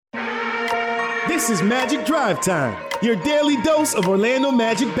This is Magic Drive Time, your daily dose of Orlando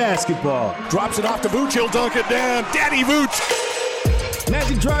Magic basketball. Drops it off to Vooch, he'll dunk it down. Daddy Vooch!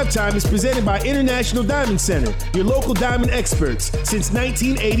 Magic Drive Time is presented by International Diamond Center, your local diamond experts since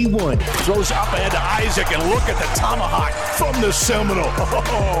 1981. Throws up ahead to Isaac, and look at the tomahawk from the Seminole.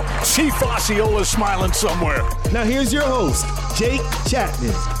 Oh, Chief Osceola's smiling somewhere. Now here's your host, Jake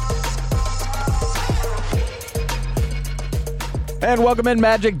Chapman. And welcome in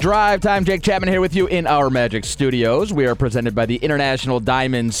Magic Drive Time. Jake Chapman here with you in our Magic Studios. We are presented by the International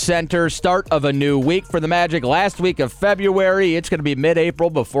Diamond Center. Start of a new week for the Magic. Last week of February. It's going to be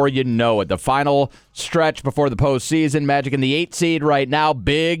mid-April before you know it. The final stretch before the postseason. Magic in the 8th seed right now.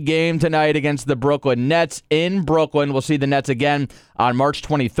 Big game tonight against the Brooklyn Nets in Brooklyn. We'll see the Nets again on March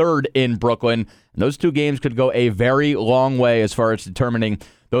 23rd in Brooklyn. And those two games could go a very long way as far as determining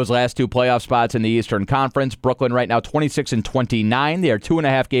those last two playoff spots in the Eastern Conference. Brooklyn right now 26-29. They are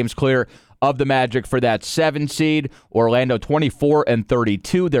 2.5 games clear of the Magic for that 7 seed. Orlando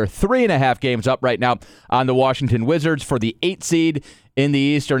 24-32. They're 3.5 games up right now on the Washington Wizards for the 8 seed in the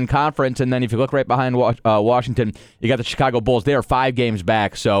Eastern Conference. And then if you look right behind Washington, you got the Chicago Bulls. They are 5 games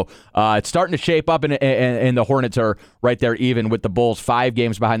back. So it's starting to shape up, and the Hornets are right there even with the Bulls 5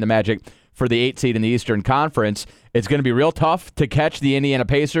 games behind the Magic for the 8 seed in the Eastern Conference. It's going to be real tough to catch the Indiana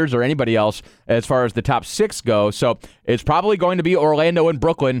Pacers or anybody else as far as the top 6 go. So it's probably going to be Orlando and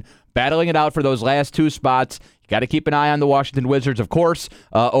Brooklyn battling it out for those last 2 spots. You got to keep an eye on the Washington Wizards, of course,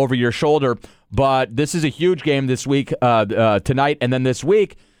 over your shoulder. But this is a huge game this week, tonight, and then this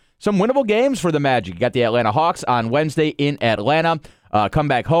week, some winnable games for the Magic. You got the Atlanta Hawks on Wednesday in Atlanta. Come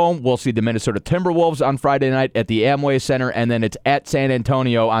back home. We'll see the Minnesota Timberwolves on Friday night at the Amway Center, and then it's at San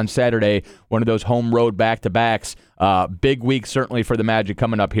Antonio on Saturday, one of those home road back-to-backs. Big week certainly for the Magic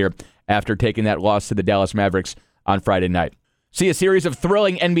coming up here after taking that loss to the Dallas Mavericks on Friday night. See a series of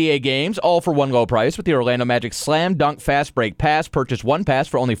thrilling NBA games, all for one low price with the Orlando Magic Slam Dunk Fast Break Pass. Purchase one pass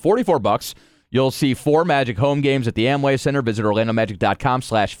for only $44. You'll see 4 Magic home games at the Amway Center. Visit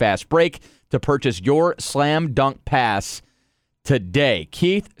orlandomagic.com/fastbreak to purchase your Slam Dunk Pass today.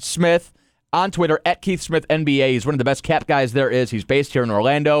 Keith Smith on Twitter, at Keith Smith NBA. He's one of the best cap guys there is. He's based here in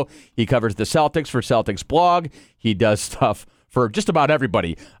Orlando. He covers the Celtics for Celtics Blog. He does stuff for just about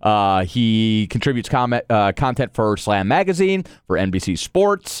everybody. He contributes content for Slam Magazine, for NBC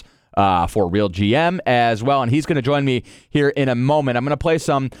Sports, for Real GM as well, and he's going to join me here in a moment. I'm going to play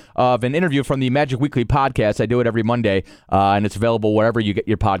some of an interview from the Magic Weekly podcast. I do it every Monday, and it's available wherever you get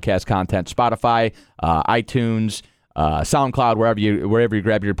your podcast content, Spotify, iTunes, SoundCloud, wherever you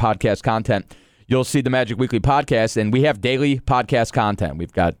grab your podcast content. You'll see the Magic Weekly podcast, and we have daily podcast content.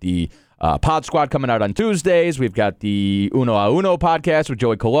 We've got the Pod Squad coming out on Tuesdays. We've got the Uno a Uno podcast with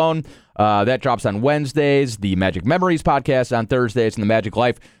Joey Colon. That drops on Wednesdays. The Magic Memories podcast on Thursdays, and the Magic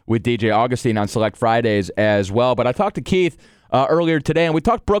Life with DJ Augustine on select Fridays as well. But I talked to Keith earlier today, and we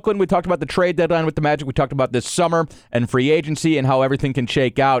talked Brooklyn. We talked about the trade deadline with the Magic. We talked about this summer and free agency and how everything can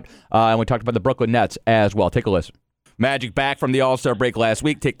shake out. And we talked about the Brooklyn Nets as well. Take a listen. Magic back from the All-Star break last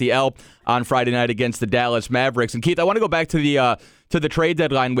week. Take the L on Friday night against the Dallas Mavericks. And Keith, I want to go back to the trade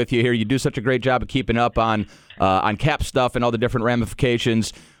deadline with you here. You do such a great job of keeping up on cap stuff and all the different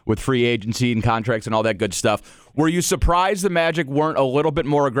ramifications with free agency and contracts and all that good stuff. Were you surprised the Magic weren't a little bit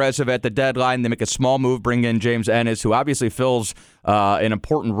more aggressive at the deadline? They make a small move, bring in James Ennis, who obviously fills an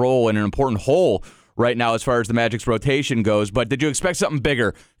important role and an important hole right now as far as the Magic's rotation goes. But did you expect something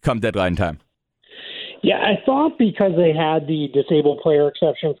bigger come deadline time? Yeah, I thought because they had the disabled player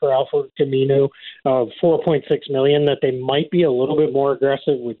exception for Al-Farouq Aminu of $4.6 million that they might be a little bit more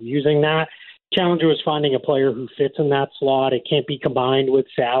aggressive with using that. Challenge was finding a player who fits in that slot. It can't be combined with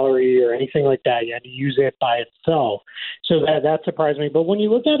salary or anything like that. You had to use it by itself. So that surprised me. But when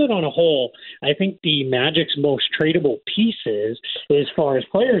you look at it on a whole, I think the Magic's most tradable pieces, as far as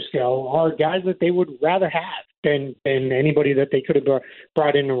players go, are guys that they would rather have than anybody that they could have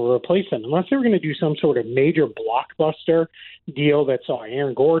brought in to replace them. Unless they were going to do some sort of major blockbuster deal that saw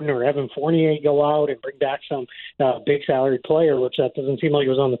Aaron Gordon or Evan Fournier go out and bring back some big salary player, which that doesn't seem like it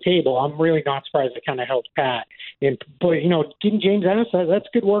was on the table. I'm really not surprised it kind of held pat. But getting James Ennis, that's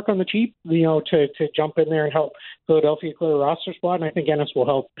good work on the cheap, to jump in there and help Philadelphia clear a roster spot, and I think Ennis will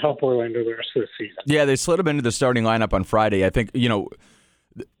help Orlando the rest of the season. Yeah, they slid him into the starting lineup on Friday. I think,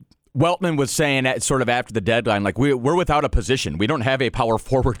 Weltman was saying sort of after the deadline, like we're without a position. We don't have a power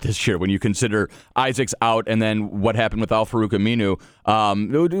forward this year when you consider Isaac's out and then what happened with Al-Farouq Aminu.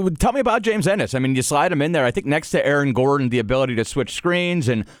 Tell me about James Ennis. I mean, you slide him in there. I think next to Aaron Gordon, the ability to switch screens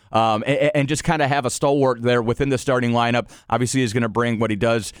and just kind of have a stalwart there within the starting lineup. Obviously, is going to bring what he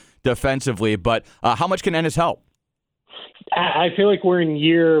does defensively. But how much can Ennis help? I feel like we're in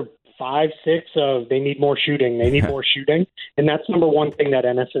year 5, 6 of they need more shooting. They need more shooting. And that's number one thing that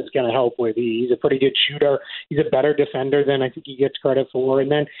Ennis is going to help with. He's a pretty good shooter. He's a better defender than I think he gets credit for. And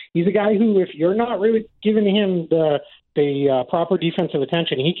then he's a guy who, if you're not really giving him the proper defensive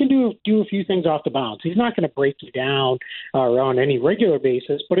attention, he can do a few things off the bounce. He's not going to break you down on any regular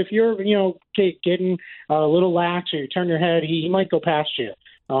basis, but if you're getting a little lax or you turn your head, he might go past you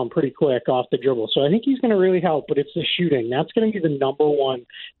pretty quick off the dribble. So I think he's going to really help, but it's the shooting. That's going to be the number one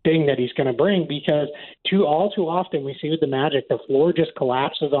thing that he's going to bring, because all too often we see with the Magic, the floor just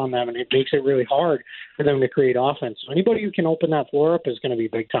collapses on them and it makes it really hard for them to create offense. So anybody who can open that floor up is going to be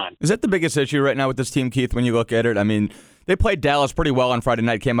big time. Is that the biggest issue right now with this team, Keith, when you look at it? I mean, they played Dallas pretty well on Friday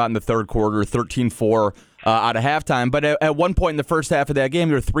night, came out in the third quarter, 13-4 out of halftime. But at one point in the first half of that game,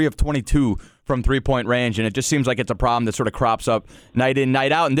 they were 3 of 22 from three-point range, and it just seems like it's a problem that sort of crops up night in,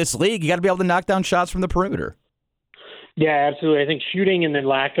 night out. In this league, you got to be able to knock down shots from the perimeter. Yeah, absolutely. I think shooting and then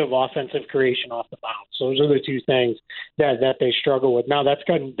lack of offensive creation off the bounce. Those are the two things that they struggle with. Now, that's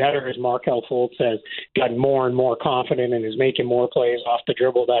gotten better as Markelle Fultz has gotten more and more confident and is making more plays off the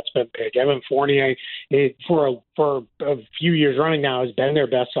dribble. That's been big. Evan Fournier, for a few years running now, has been their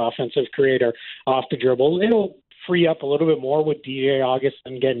best offensive creator off the dribble. It'll free up a little bit more with DJ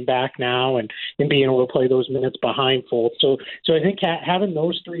Augustin getting back now and being able to play those minutes behind Fultz. So I think having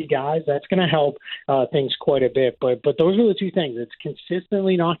those three guys, that's going to help things quite a bit. But those are the two things. It's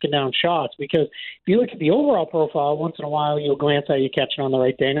consistently knocking down shots, because if you look at the overall profile, once in a while you'll glance at you catching on the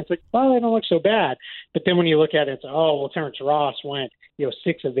right day, and it's like, well, they don't look so bad. But then when you look at it, it's Terrence Ross went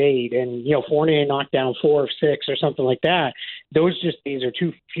 6 of 8, and Fournier knocked down 4 of 6 or something like that. These are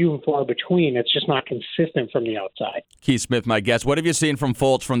too few and far between. It's just not consistent from the outside. Keith Smith, my guest. What have you seen from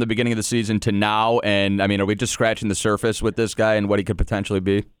Fultz from the beginning of the season to now? And I mean, are we just scratching the surface with this guy and what he could potentially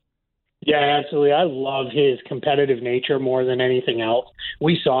be? Yeah, absolutely. I love his competitive nature more than anything else.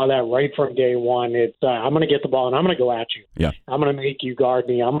 We saw that right from day one. It's I'm going to get the ball and I'm going to go at you. Yeah. I'm going to make you guard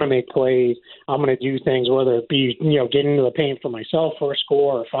me. I'm going to make plays. I'm going to do things, whether it be getting into the paint for myself for a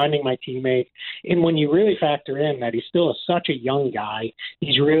score or finding my teammates. And when you really factor in that he's still such a young guy,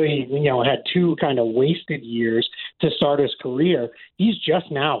 he's really had 2 kind of wasted years to start his career. He's just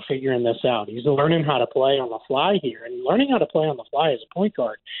now figuring this out. He's learning how to play on the fly here, and learning how to play on the fly as a point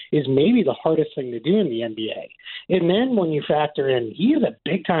guard is maybe the hardest thing to do in the NBA. And then when you factor in, he is a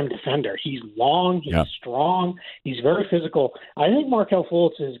big-time defender. He's long, he's strong, he's very physical. I think Markelle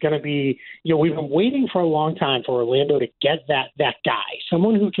Fultz is going to be, we've been waiting for a long time for Orlando to get that guy,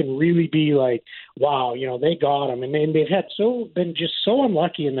 someone who can really be like, wow, they got him. And they've been just so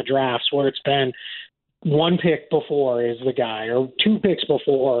unlucky in the drafts where it's been 1 pick before is the guy, or 2 picks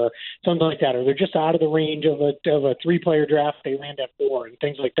before, or something like that, or they're just out of the range of a 3-player draft. They land at 4 and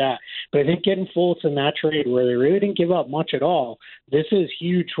things like that. But I think getting Fultz in that trade where they really didn't give up much at all, this is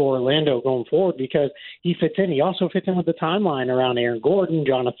huge for Orlando going forward, because he fits in. He also fits in with the timeline around Aaron Gordon,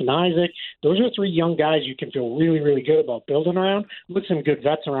 Jonathan Isaac. Those are 3 young guys you can feel really, really good about building around, with some good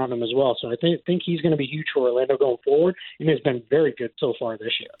vets around him as well. So I think he's going to be huge for Orlando going forward, and has been very good so far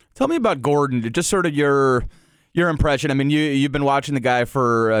this year. Tell me about Gordon, just sort of your impression. I mean, you've been watching the guy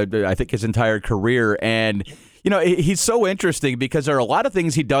for I think his entire career, and he's so interesting because there are a lot of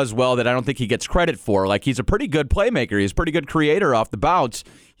things he does well that I don't think he gets credit for. Like, he's a pretty good playmaker. He's a pretty good creator off the bounce.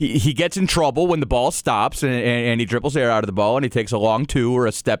 He gets in trouble when the ball stops and he dribbles air out of the ball and he takes a long 2 or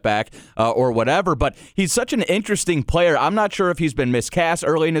a step back or whatever. But he's such an interesting player. I'm not sure if he's been miscast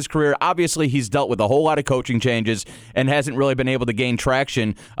early in his career. Obviously, he's dealt with a whole lot of coaching changes and hasn't really been able to gain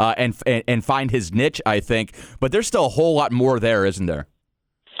traction and find his niche, I think. But there's still a whole lot more there, isn't there?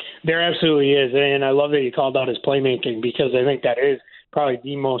 There absolutely is, and I love that you called out his playmaking, because I think that is probably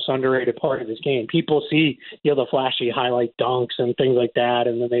the most underrated part of this game. People see, the flashy highlight dunks and things like that,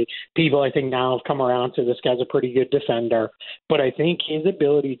 and then people I think now have come around to this guy's a pretty good defender. But I think his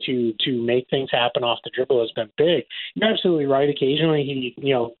ability to make things happen off the dribble has been big. You're absolutely right. Occasionally he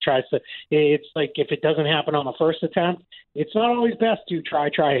tries to. It's like if it doesn't happen on the first attempt, it's not always best to try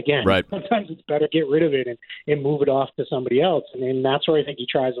again. Right. Sometimes it's better to get rid of it and move it off to somebody else. And that's where I think he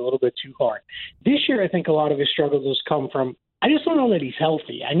tries a little bit too hard. This year, I think a lot of his struggles has come from, I just don't know that he's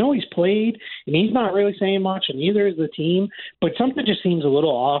healthy. I know he's played, and he's not really saying much, and neither is the team, but something just seems a little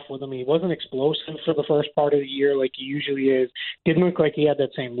off with him. He wasn't explosive for the first part of the year like he usually is. Didn't look like he had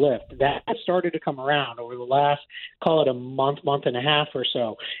that same lift. That started to come around over the last, call it a month and a half or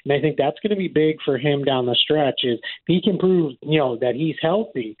so. And I think that's going to be big for him down the stretch, is if he can prove, that he's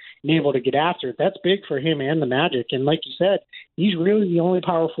healthy and able to get after it. That's big for him and the Magic. And like you said, he's really the only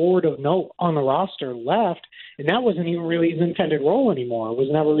power forward of note on the roster left. and that wasn't even really his intended role anymore. It was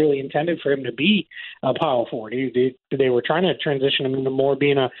never really intended for him to be a power forward. They were trying to transition him into more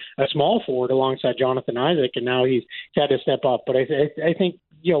being a small forward alongside Jonathan Isaac, and now he's had to step up. But I think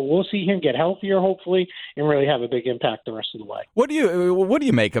we'll see him get healthier, hopefully, and really have a big impact the rest of the way. What do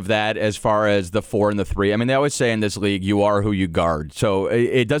you make of that as far as the 4 and the 3? I mean, they always say in this league, you are who you guard. So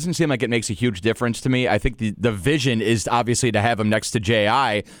it doesn't seem like it makes a huge difference to me. I think the vision is obviously to have him next to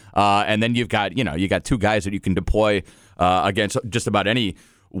J.I., and then you got 2 guys that you can deploy against just about any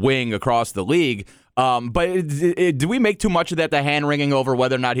wing across the league. But do we make too much of that, the hand-wringing over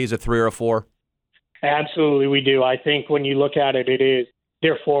whether or not he's a 3 or a 4? Absolutely, we do. I think when you look at it,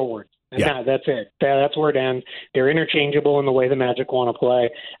 they're forwards. And that's it. That's where it ends. They're interchangeable in the way the Magic want to play.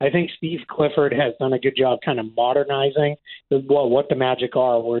 I think Steve Clifford has done a good job kind of modernizing what the Magic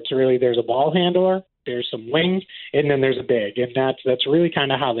are, where it's really there's a ball handler, there's some wings, and then there's a big. And that's really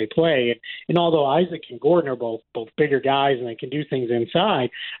kind of how they play. And although Isaac and Gordon are both bigger guys and they can do things inside,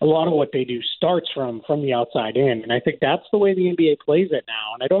 a lot of what they do starts from the outside in. And I think that's the way the NBA plays it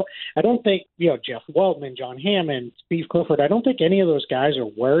now. And I don't think, Jeff Weltman, John Hammond, Steve Clifford, I don't think any of those guys are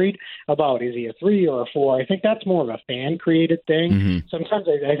worried about is he a 3 or a 4. I think that's more of a fan-created thing. Mm-hmm. Sometimes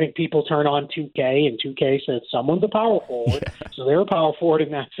I think people turn on 2K, and 2K says someone's a power forward, so they're a power forward,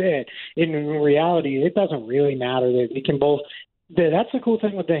 and that's it. And in reality, it doesn't really matter. They can both. That's the cool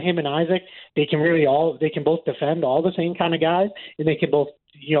thing with him and Isaac. They can both defend, all the same kind of guys, and they can both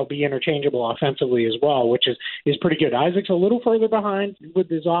be interchangeable offensively as well, which is pretty good. Isaac's a little further behind with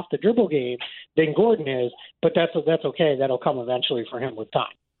his off the dribble game than Gordon is, but that's okay. That'll come eventually for him with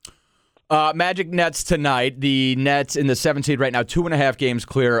time. Magic Nets tonight. The Nets in the 7th seed right now, 2.5 games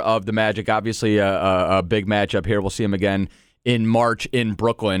clear of the Magic. Obviously, a big matchup here. We'll see them again in March in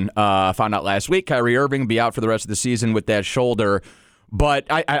Brooklyn. Found out last week Kyrie Irving will be out for the rest of the season with that shoulder. But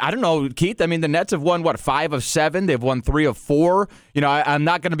I don't know, Keith. I mean, the Nets have won, 5 of 7? They've won 3 of 4. I'm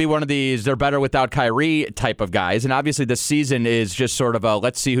not going to be one of these they're better without Kyrie type of guys. And obviously this season is just sort of a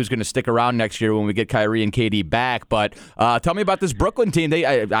let's see who's going to stick around next year when we get Kyrie and KD back. But tell me about this Brooklyn team.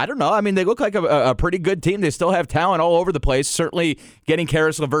 I don't know. I mean, they look like a pretty good team. They still have talent all over the place. Certainly getting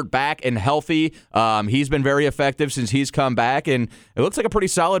Karis LeVert back and healthy. He's been very effective since he's come back. And it looks like a pretty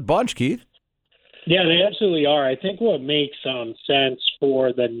solid bunch, Keith. Yeah, they absolutely are. I think what makes sense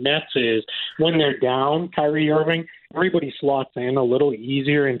for the Nets is when they're down Kyrie Irving, everybody slots in a little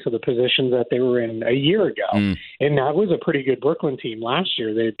easier into the positions that they were in a year ago. And that was a pretty good Brooklyn team last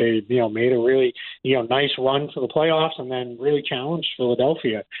year. They made a really, nice run to the playoffs and then really challenged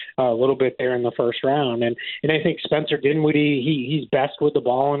Philadelphia a little bit there in the first round. And I think Spencer Dinwiddie, he's best with the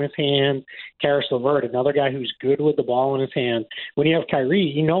ball in his hands. Karis LeVert, another guy who's good with the ball in his hands. When you have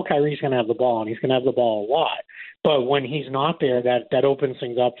Kyrie, Kyrie's going to have the ball, and he's going to have the ball a lot. But when he's not there, that opens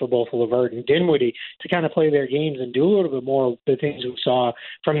things up for both LeVert and Dinwiddie to kind of play their games and do a little bit more of the things we saw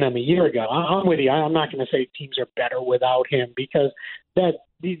from them a year ago. I'm with you. I'm not going to say teams are better without him because that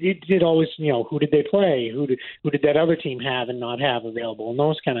it did always, who did they play? Who did that other team have and not have available, and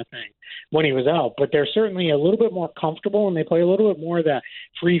those kind of things when he was out. But they're certainly a little bit more comfortable, and they play a little bit more of that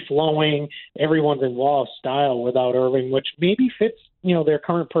free-flowing, everyone's involved style without Irving, which maybe fits, their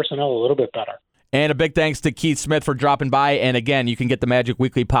current personnel a little bit better. And a big thanks to Keith Smith for dropping by. And again, you can get the Magic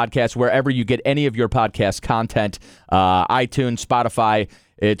Weekly podcast wherever you get any of your podcast content, iTunes, Spotify.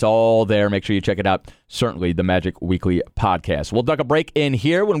 It's all there. Make sure you check it out. Certainly the Magic Weekly podcast. We'll duck a break in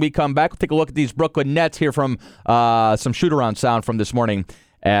here. When we come back, we'll take a look at these Brooklyn Nets here from some shoot-around sound from this morning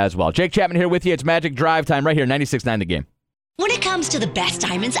as well. Jake Chapman here with you. It's Magic Drive Time right here, 96.9 The Game. When it comes to the best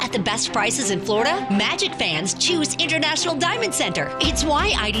diamonds at the best prices in Florida, Magic fans choose International Diamond Center. It's why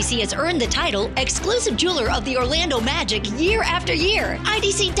IDC has earned the title exclusive jeweler of the Orlando Magic year after year.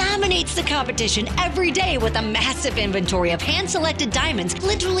 IDC dominates the competition every day with a massive inventory of hand-selected diamonds,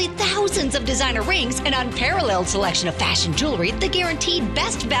 literally thousands of designer rings, an unparalleled selection of fashion jewelry, the guaranteed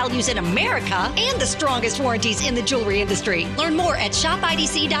best values in America, and the strongest warranties in the jewelry industry. Learn more at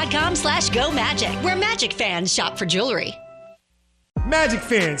shopidc.com/GoMagic, where Magic fans shop for jewelry. Magic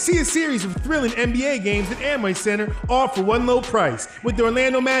fans, see a series of thrilling NBA games at Amway Center, all for one low price with the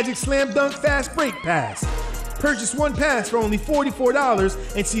Orlando Magic Slam Dunk Fast Break Pass. Purchase one pass for only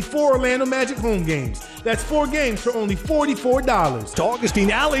 $44 and see 4 Orlando Magic home games. That's 4 games for only $44. To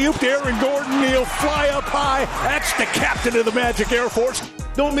Augustine, alley-oop to Aaron Gordon. He'll fly up high. That's the captain of the Magic Air Force.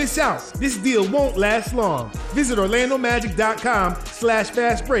 Don't miss out. This deal won't last long. Visit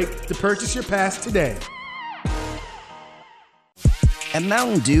OrlandoMagic.com/fastbreak to purchase your pass today. At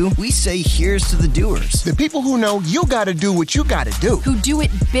Mountain Dew, we say here's to the doers. The people who know you gotta do what you gotta do. Who do it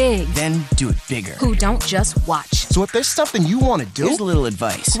big. Then do it bigger. Who don't just watch. So if there's something you want to do, here's a little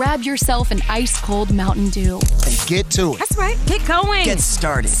advice. Grab yourself an ice-cold Mountain Dew. And get to it. That's right. Get going. Get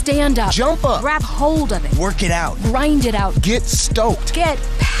started. Stand up. Jump up. Grab hold of it. Work it out. Grind it out. Get stoked. Get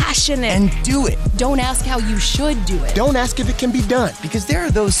passionate. And do it. Don't ask how you should do it. Don't ask if it can be done. Because there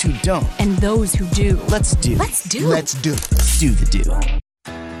are those who don't. And those who do. Let's do. Let's do. Let's do. Let's do the do.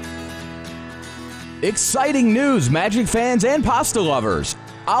 Exciting news, Magic fans and pasta lovers.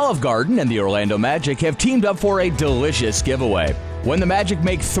 Olive Garden and the Orlando Magic have teamed up for a delicious giveaway. When the Magic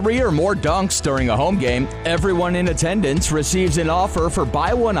make 3 or more dunks during a home game, everyone in attendance receives an offer for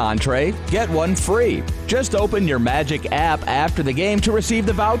buy one entree, get one free. Just open your Magic app after the game to receive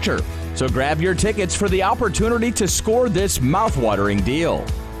the voucher. So grab your tickets for the opportunity to score this mouthwatering deal.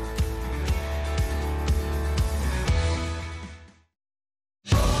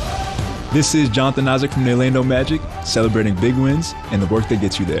 This is Jonathan Isaac from the Orlando Magic, celebrating big wins and the work that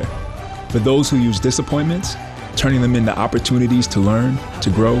gets you there. For those who use disappointments, turning them into opportunities to learn, to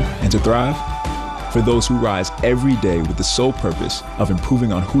grow, and to thrive. For those who rise every day with the sole purpose of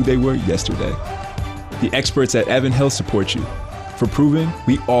improving on who they were yesterday. The experts at Advent Health support you for proving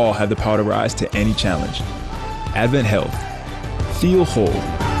we all have the power to rise to any challenge. Advent Health. Feel whole.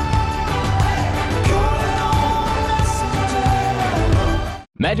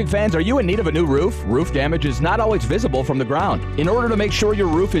 Magic fans, are you in need of a new roof? Roof damage is not always visible from the ground. In order to make sure your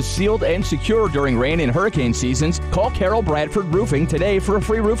roof is sealed and secure during rain and hurricane seasons, call Carol Bradford Roofing today for a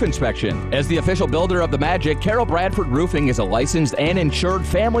free roof inspection. As the official builder of the Magic, Carol Bradford Roofing is a licensed and insured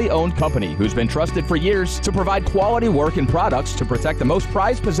family-owned company who's been trusted for years to provide quality work and products to protect the most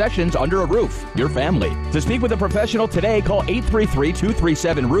prized possessions under a roof, your family. To speak with a professional today, call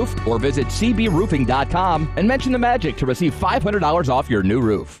 833-237-ROOF or visit cbroofing.com and mention the Magic to receive $500 off your new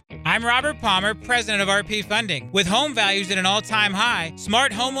roof. I'm Robert Palmer, president of RP Funding. With home values at an all-time high,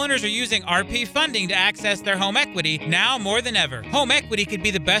 smart homeowners are using RP Funding to access their home equity now more than ever. Home equity could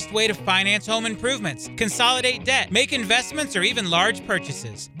be the best way to finance home improvements, consolidate debt, make investments, or even large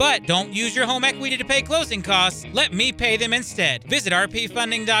purchases. But don't use your home equity to pay closing costs. Let me pay them instead. Visit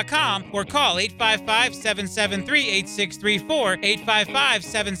rpfunding.com or call 855-773-8634,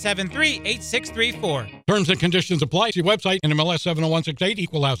 855-773-8634. Terms and conditions apply. See website NMLS 70168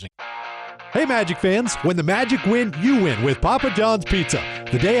 Equal Housing. Hey, Magic fans, when the Magic win, you win with Papa John's Pizza.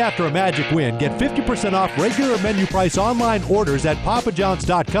 The day after a Magic win, get 50% off regular menu price online orders at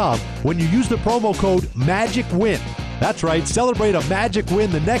papajohns.com when you use the promo code MAGICWIN. That's right, celebrate a Magic win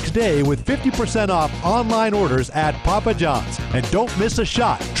the next day with 50% off online orders at Papa John's. And don't miss a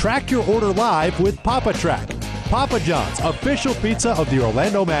shot. Track your order live with Papa Track. Papa John's, official pizza of the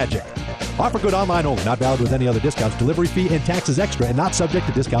Orlando Magic. Offer good online only, not valid with any other discounts. Delivery fee and taxes extra and not subject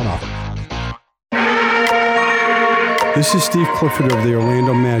to discount offer. This is Steve Clifford of the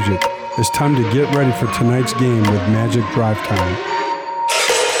Orlando Magic. It's time to get ready for tonight's game with Magic Drive Time.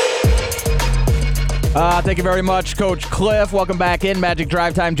 Thank you very much, Coach Cliff. Welcome back in Magic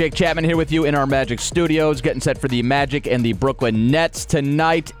Drive Time. Jake Chapman here with you in our Magic studios, getting set for the Magic and the Brooklyn Nets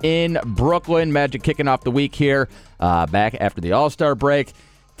tonight in Brooklyn. Magic kicking off the week here, back after the All-Star break.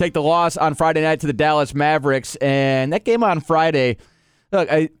 Take the loss on Friday night to the Dallas Mavericks, and that game on Friday, look,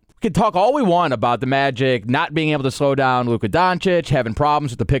 I can talk all we want about the Magic not being able to slow down Luka Doncic, having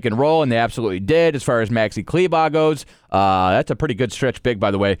problems with the pick and roll, and they absolutely did as far as Maxi Kleber goes. That's a pretty good stretch big,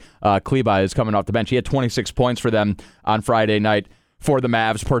 by the way. Kleber is coming off the bench. He had 26 points for them on Friday night for the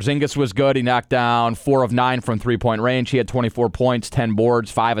Mavs. Porzingis was good. He knocked down 4 of 9 from three-point range. He had 24 points, 10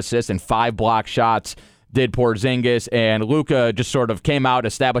 boards, 5 assists, and 5 block shots. Did Porzingis, and Luka just sort of came out,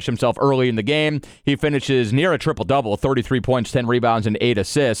 established himself early in the game. He finishes near a triple-double, 33 points, 10 rebounds, and 8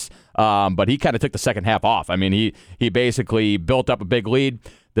 assists, but he kind of took the second half off. I mean, he basically built up a big lead.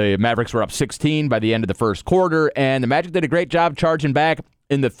 The Mavericks were up 16 by the end of the first quarter, and the Magic did a great job charging back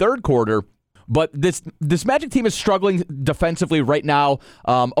in the third quarter. But this Magic team is struggling defensively right now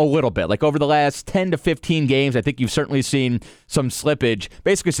a little bit. Like over the last 10 to 15 games, I think you've certainly seen some slippage,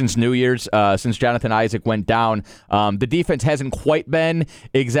 basically since New Year's, since Jonathan Isaac went down. The defense hasn't quite been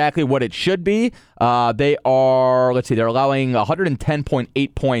exactly what it should be. They're allowing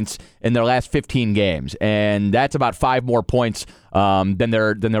 110.8 points in their last 15 games, and that's about 5 more points than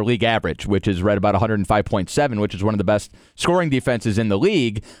their league average, which is right about 105.7, which is one of the best scoring defenses in the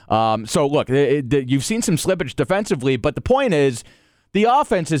league. So look, you've seen some slippage defensively, but the point is The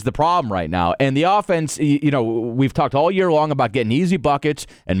offense is the problem right now. And the offense, we've talked all year long about getting easy buckets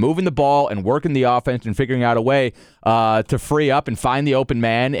and moving the ball and working the offense and figuring out a way to free up and find the open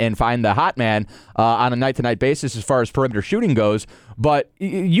man and find the hot man on a night-to-night basis as far as perimeter shooting goes. But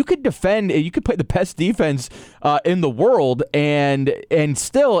you could defend, you could play the best defense in the world, and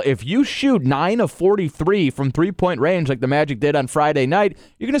still, if you shoot 9 of 43 from three-point range like the Magic did on Friday night,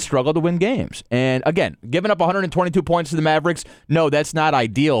 you're going to struggle to win games. And again, giving up 122 points to the Mavericks, no, that's not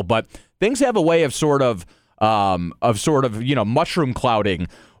ideal. But things have a way of sort of mushroom clouding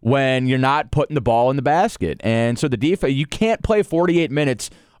when you're not putting the ball in the basket. And so the defense, you can't play 48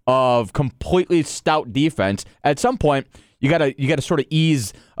 minutes of completely stout defense. At some point, you gotta sort of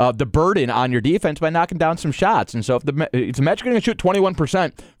ease the burden on your defense by knocking down some shots. And so if the Magic are going to shoot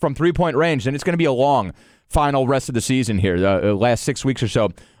 21% from three-point range, then it's going to be a long final rest of the season here, the last 6 weeks or so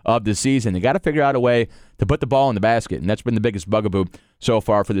of the season. They got to figure out a way to put the ball in the basket, and that's been the biggest bugaboo so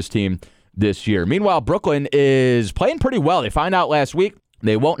far for this team this year. Meanwhile, Brooklyn is playing pretty well. They found out last week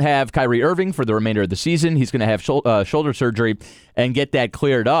they won't have Kyrie Irving for the remainder of the season. He's going to have shoulder surgery and get that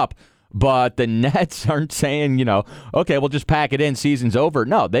cleared up. But the Nets aren't saying, okay, we'll just pack it in, season's over.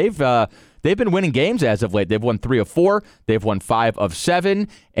 No, they've been winning games as of late. They've won 3 of 4. They've won 5 of 7.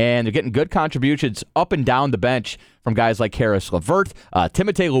 And they're getting good contributions up and down the bench from guys like Karis LeVert.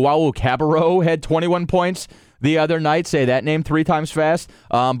 Timothé Luwawu-Cabarrot had 21 points the other night. Say that name 3 times fast.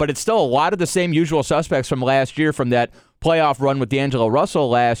 But it's still a lot of the same usual suspects from last year, from that playoff run with D'Angelo Russell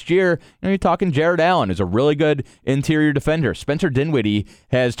last year. You're talking Jared Allen, who's a really good interior defender. Spencer Dinwiddie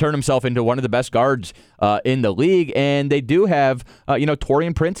has turned himself into one of the best guards in the league, and they do have,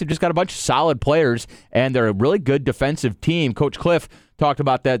 Taurean Prince, who just got a bunch of solid players, and they're a really good defensive team. Coach Cliff talked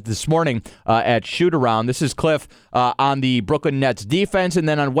about that this morning at Shoot-Around. This is Cliff on the Brooklyn Nets defense, and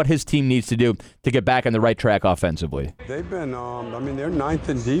then on what his team needs to do to get back on the right track offensively. They've been, they're 9th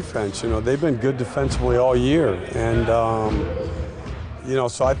in defense. They've been good defensively all year, and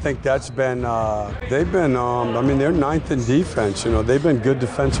so I think that's been. They've been, they're 9th in defense. They've been good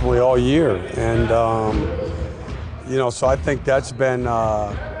defensively all year, and so I think that's been,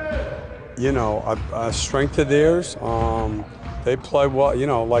 a strength of theirs. They play well,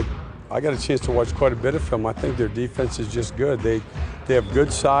 I got a chance to watch quite a bit of film. I think their defense is just good. They have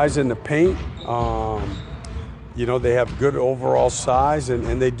good size in the paint. They have good overall size,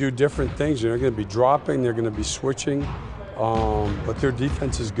 and they do different things. They're going to be dropping, they're going to be switching, but their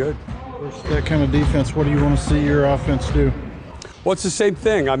defense is good. That kind of defense, what do you want to see your offense do? Well, it's the same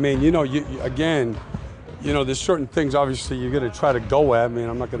thing. There's certain things obviously you're going to try to go at.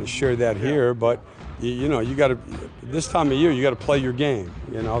 I'm not going to share that here, but you got to, this time of year, you got to play your game,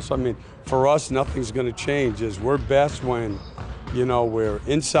 So, for us, nothing's going to change. We're best when, we're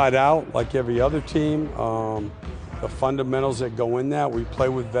inside out like every other team. The fundamentals that go in that, we play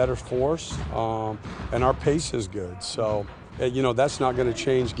with better force, and our pace is good. So, that's not going to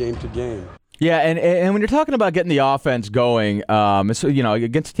change game to game. Yeah, and when you're talking about getting the offense going, against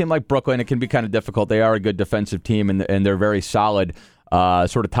a team like Brooklyn, it can be kind of difficult. They are a good defensive team, and they're very solid.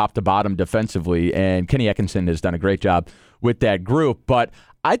 Sort of top to bottom defensively, and Kenny Atkinson has done a great job with that group. But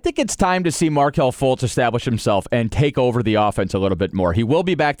I think it's time to see Markelle Fultz establish himself and take over the offense a little bit more. He will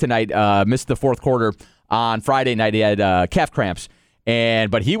be back tonight. Missed the fourth quarter on Friday night. He had calf cramps,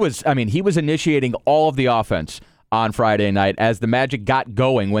 but he was initiating all of the offense on Friday night as the Magic got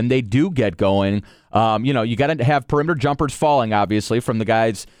going. When they do get going, you got to have perimeter jumpers falling, obviously, from the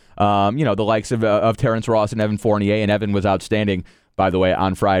guys. The likes of Terrence Ross and Evan Fournier, and Evan was outstanding, by the way,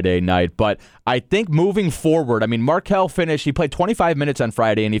 on Friday night. But I think moving forward, Markelle finished, he played 25 minutes on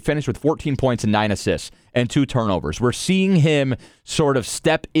Friday, and he finished with 14 points and 9 assists and 2 turnovers. We're seeing him sort of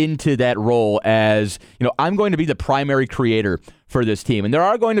step into that role as, I'm going to be the primary creator for this team. And there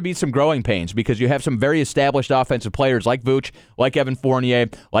are going to be some growing pains because you have some very established offensive players like Vooch, like Evan Fournier,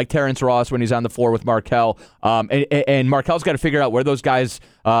 like Terrence Ross when he's on the floor with Markelle. And Markelle's got to figure out where those guys'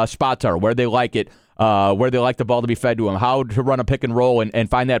 spots are, where they like it, where they like the ball to be fed to him, how to run a pick and roll and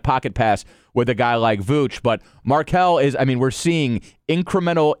find that pocket pass with a guy like Vooch. But Markelle is, we're seeing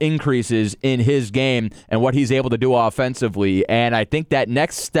incremental increases in his game and what he's able to do offensively. And I think that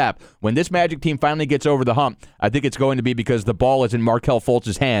next step, when this Magic team finally gets over the hump, I think it's going to be because the ball is in Markelle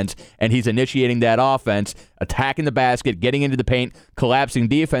Fultz's hands and he's initiating that offense, attacking the basket, getting into the paint, collapsing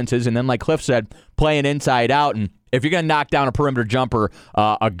defenses, and then, like Cliff said, playing inside out. And if you're going to knock down a perimeter jumper,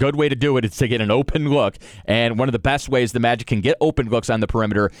 a good way to do it is to get an open look. And one of the best ways the Magic can get open looks on the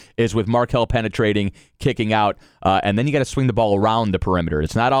perimeter is with Markelle penetrating, kicking out, and then you got to swing the ball around the perimeter.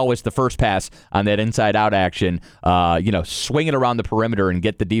 It's not always the first pass on that inside-out action. Swing it around the perimeter and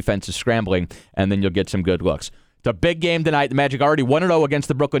get the defenses scrambling, and then you'll get some good looks. It's a big game tonight. The Magic already 1-0 against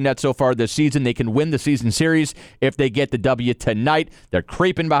the Brooklyn Nets so far this season. They can win the season series if they get the W tonight. They're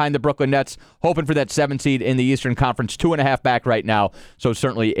creeping behind the Brooklyn Nets, hoping for that 7th seed in the Eastern Conference, 2.5 back right now, so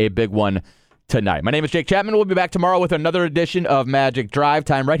certainly a big one tonight. My name is Jake Chapman. We'll be back tomorrow with another edition of Magic Drive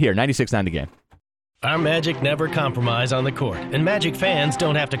Time right here, 96.9 The Game. Our Magic never compromise on the court, and Magic fans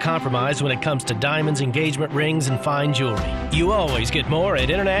don't have to compromise when it comes to diamonds, engagement rings, and fine jewelry. You always get more at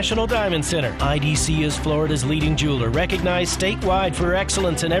International Diamond Center. IDC is Florida's leading jeweler, recognized statewide for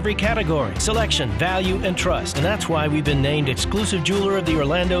excellence in every category, selection, value, and trust. And that's why we've been named exclusive jeweler of the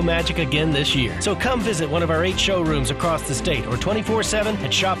Orlando Magic again this year. So come visit one of our 8 showrooms across the state or 24/7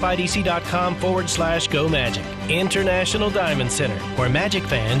 at shopidc.com/Go Magic. International Diamond Center, where Magic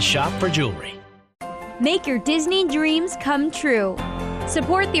fans shop for jewelry. Make your Disney dreams come true.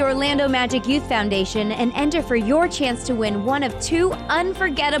 Support the Orlando Magic Youth Foundation and enter for your chance to win one of 2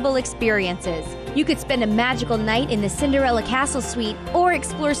 unforgettable experiences. You could spend a magical night in the Cinderella Castle Suite or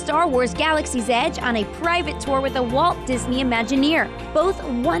explore Star Wars Galaxy's Edge on a private tour with a Walt Disney Imagineer. Both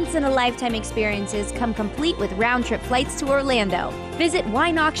once-in-a-lifetime experiences come complete with round-trip flights to Orlando. Visit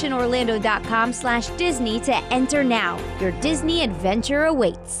wineauctionorlando.com/Disney to enter now. Your Disney adventure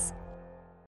awaits.